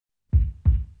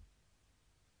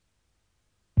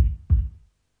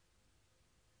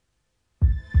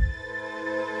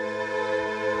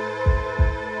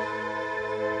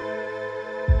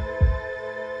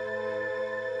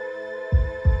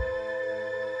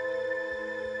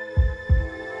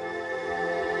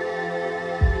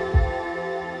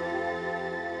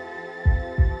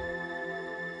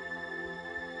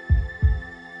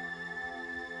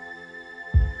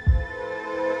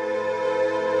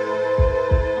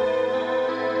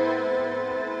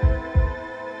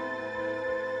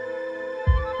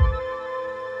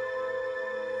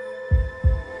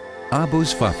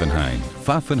Abus Pfaffenhain,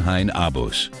 Pfaffenhain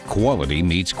Abus. Quality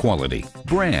meets quality.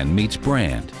 Brand meets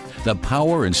brand. The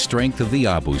power and strength of the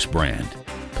Abus brand.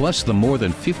 Plus the more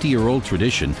than 50-year-old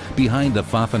tradition behind the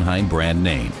Pfaffenhain brand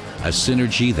name. A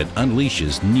synergy that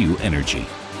unleashes new energy.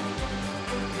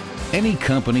 Any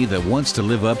company that wants to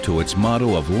live up to its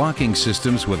motto of locking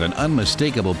systems with an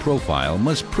unmistakable profile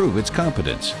must prove its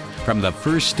competence, from the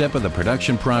first step of the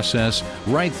production process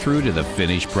right through to the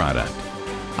finished product.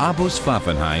 Abus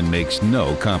Pfaffenhain makes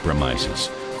no compromises.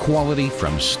 Quality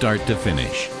from start to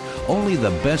finish. Only the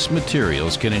best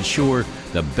materials can ensure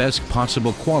the best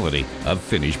possible quality of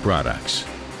finished products.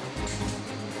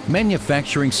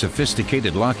 Manufacturing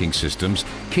sophisticated locking systems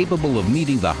capable of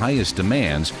meeting the highest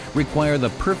demands require the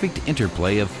perfect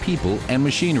interplay of people and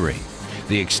machinery.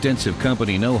 The extensive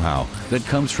company know-how that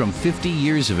comes from 50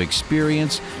 years of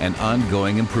experience and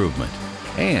ongoing improvement.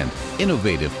 And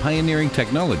innovative pioneering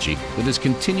technology that is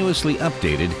continuously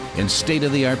updated in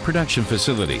state-of-the-art production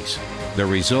facilities. The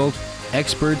result,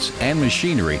 experts and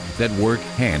machinery that work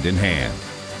hand in hand.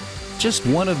 Just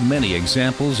one of many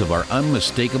examples of our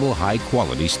unmistakable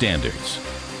high-quality standards.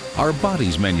 Our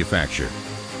bodies manufacture.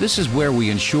 This is where we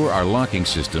ensure our locking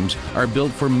systems are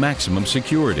built for maximum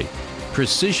security.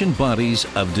 Precision bodies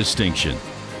of distinction.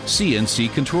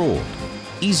 CNC controlled.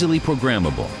 Easily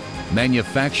programmable.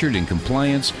 Manufactured in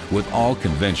compliance with all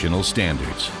conventional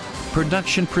standards.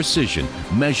 Production precision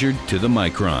measured to the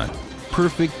micron.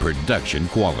 Perfect production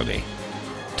quality.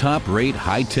 Top-rate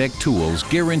high-tech tools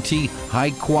guarantee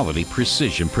high-quality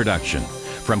precision production,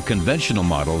 from conventional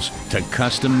models to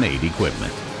custom-made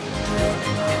equipment.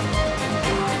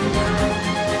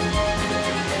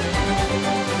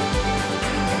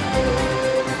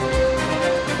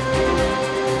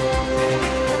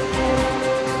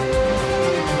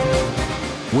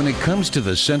 When it comes to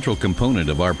the central component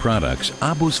of our products,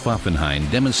 Abus Pfaffenhain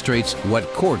demonstrates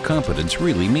what core competence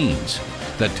really means.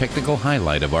 The technical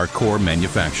highlight of our core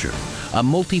manufacture. A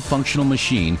multifunctional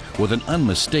machine with an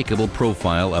unmistakable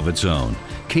profile of its own,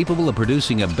 capable of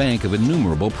producing a bank of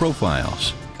innumerable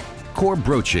profiles. Core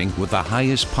broaching with the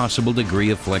highest possible degree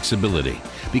of flexibility,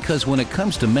 because when it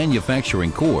comes to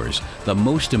manufacturing cores, the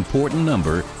most important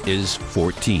number is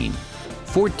 14.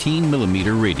 14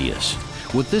 millimeter radius.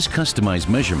 With this customized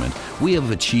measurement, we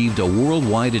have achieved a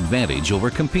worldwide advantage over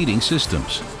competing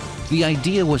systems. The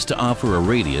idea was to offer a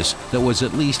radius that was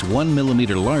at least 1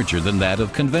 millimeter larger than that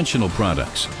of conventional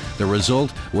products. The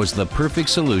result was the perfect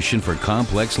solution for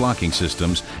complex locking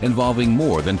systems involving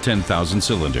more than 10,000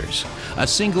 cylinders. A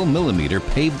single millimeter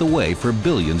paved the way for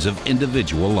billions of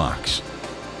individual locks.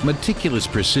 Meticulous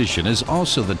precision is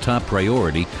also the top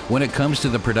priority when it comes to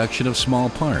the production of small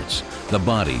parts. The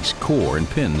bodies, core, and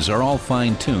pins are all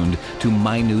fine-tuned to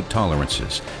minute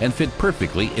tolerances and fit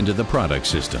perfectly into the product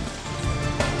system.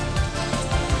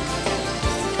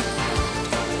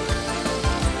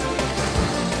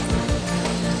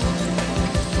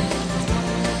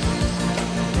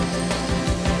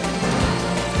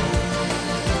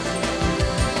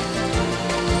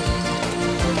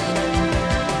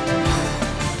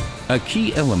 A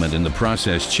key element in the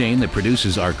process chain that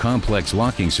produces our complex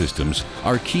locking systems,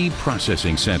 our key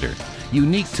processing center,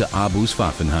 unique to Abus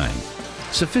Pfaffenhain.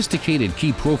 Sophisticated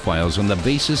key profiles on the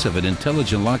basis of an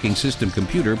intelligent locking system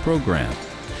computer program.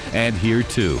 And here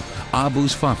too,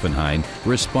 Abus Pfaffenhain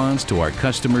responds to our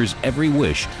customers' every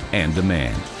wish and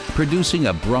demand, producing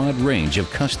a broad range of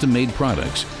custom-made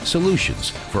products,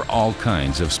 solutions for all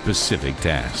kinds of specific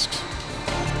tasks.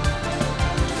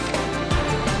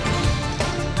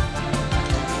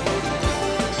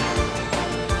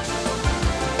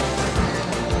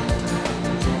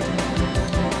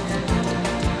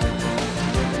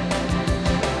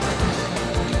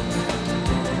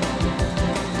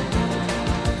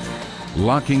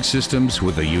 Locking systems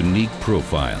with a unique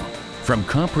profile, from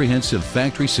comprehensive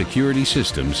factory security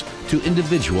systems to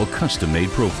individual custom-made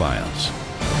profiles.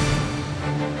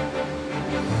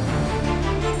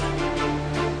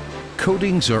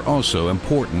 Coatings are also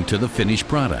important to the finished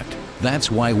product.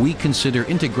 That's why we consider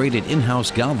integrated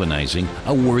in-house galvanizing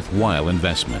a worthwhile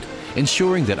investment,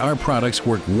 ensuring that our products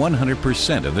work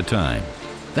 100% of the time.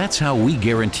 That's how we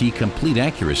guarantee complete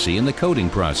accuracy in the coating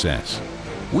process.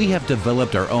 We have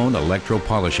developed our own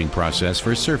electro-polishing process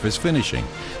for surface finishing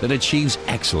that achieves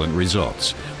excellent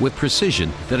results with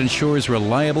precision that ensures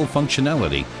reliable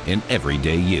functionality in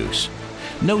everyday use.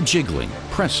 No jiggling,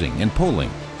 pressing, and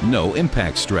pulling. No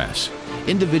impact stress.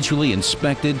 Individually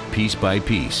inspected piece by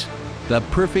piece. The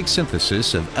perfect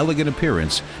synthesis of elegant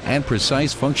appearance and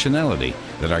precise functionality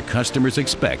that our customers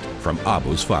expect from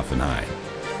Abus Pfaffenhain.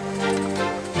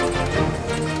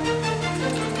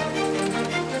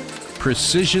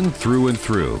 Precision through and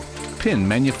through. pin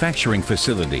manufacturing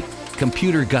facility,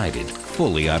 computer-guided,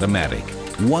 fully automatic,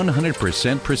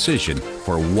 100% precision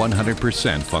for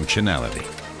 100% functionality.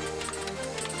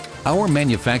 Our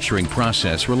manufacturing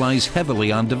process relies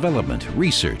heavily on development,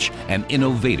 research, and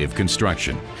innovative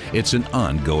construction. It's an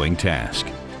ongoing task.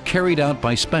 Carried out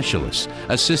by specialists,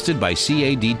 assisted by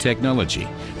CAD technology,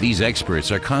 these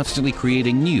experts are constantly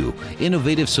creating new,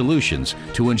 innovative solutions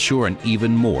to ensure an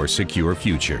even more secure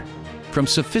future. From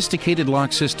sophisticated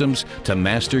lock systems to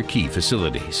master key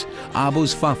facilities,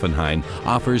 Abus Pfaffenhain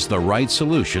offers the right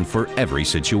solution for every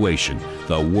situation,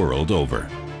 the world over.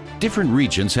 Different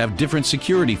regions have different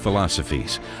security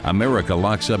philosophies. America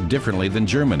locks up differently than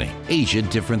Germany, Asia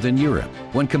different than Europe.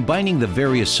 When combining the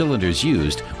various cylinders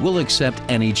used, we'll accept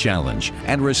any challenge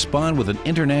and respond with an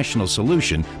international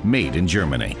solution made in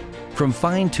Germany. From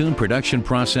fine-tuned production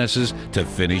processes to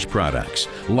finished products,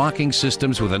 locking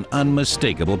systems with an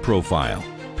unmistakable profile.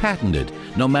 Patented,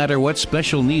 no matter what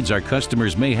special needs our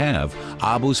customers may have,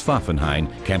 Abus Pfaffenhain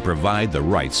can provide the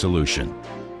right solution.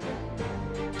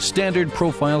 Standard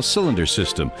profile cylinder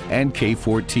system and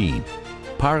K14.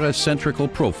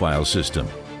 Paracentrical profile system.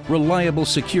 Reliable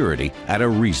security at a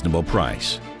reasonable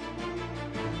price.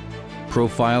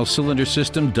 Profile cylinder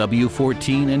system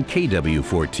W14 and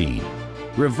KW14.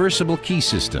 Reversible key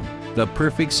system, the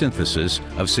perfect synthesis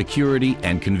of security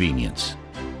and convenience.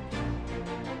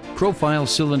 Profile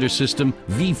cylinder system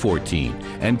V14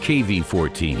 and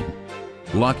KV14.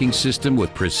 Locking system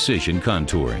with precision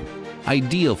contouring.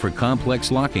 Ideal for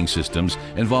complex locking systems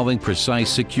involving precise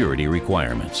security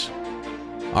requirements.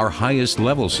 Our highest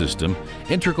level system,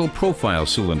 integral profile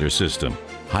cylinder system,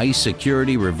 high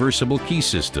security reversible key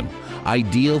system,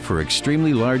 ideal for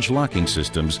extremely large locking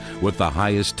systems with the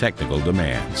highest technical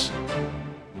demands.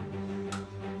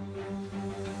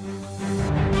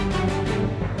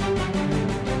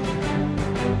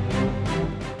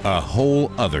 A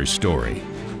whole other story.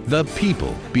 The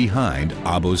people behind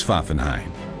Abus Pfaffenhain.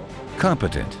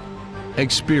 Competent,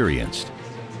 experienced,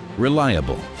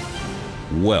 reliable,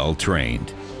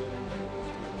 well-trained.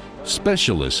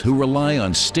 Specialists who rely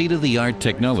on state-of-the-art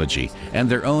technology and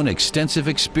their own extensive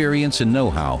experience and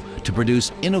know-how to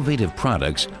produce innovative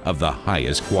products of the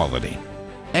highest quality.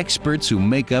 Experts who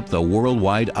make up the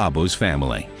worldwide Abus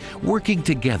family, working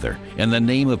together in the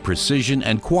name of precision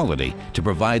and quality to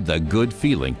provide the good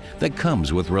feeling that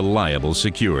comes with reliable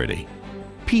security.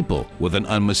 People with an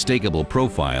unmistakable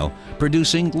profile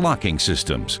producing locking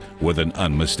systems with an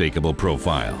unmistakable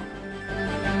profile.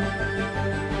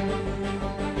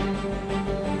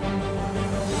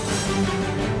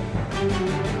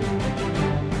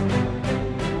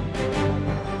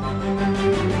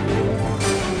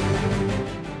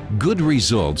 Good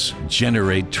results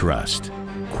generate trust.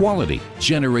 Quality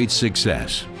generates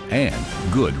success and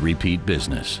good repeat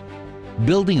business.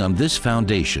 Building on this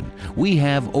foundation, we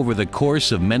have, over the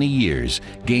course of many years,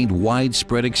 gained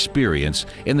widespread experience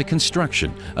in the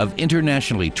construction of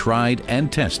internationally tried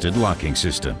and tested locking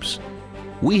systems.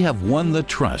 We have won the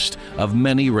trust of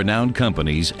many renowned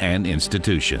companies and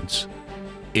institutions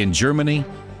in Germany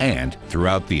and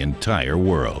throughout the entire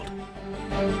world.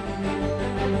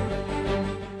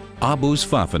 Abus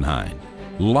Pfaffenhain,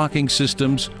 locking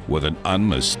systems with an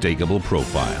unmistakable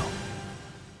profile.